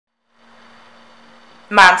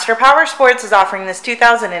Monster Powersports is offering this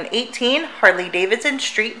 2018 Harley-Davidson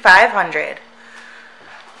Street 500.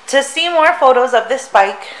 To see more photos of this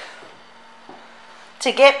bike,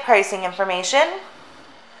 to get pricing information,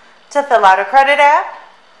 to fill out a credit app,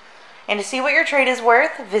 and to see what your trade is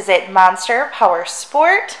worth, visit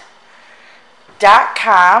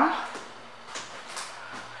monsterpowersport.com.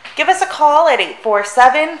 Give us a call at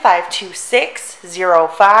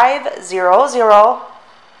 847-526-0500.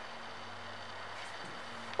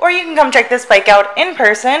 Or you can come check this bike out in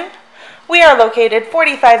person. We are located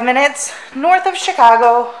 45 minutes north of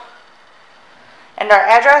Chicago. And our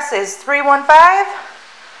address is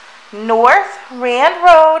 315 North Rand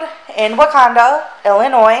Road in Wauconda,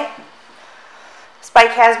 Illinois. This bike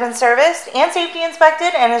has been serviced and safety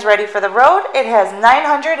inspected and is ready for the road. It has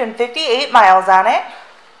 958 miles on it.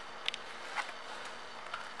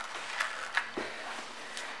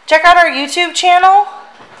 Check out our YouTube channel.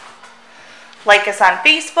 Like us on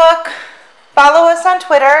Facebook. Follow us on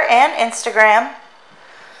Twitter and Instagram.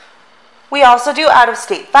 We also do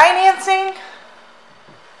out-of-state financing.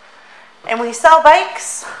 And we sell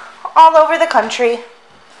bikes all over the country.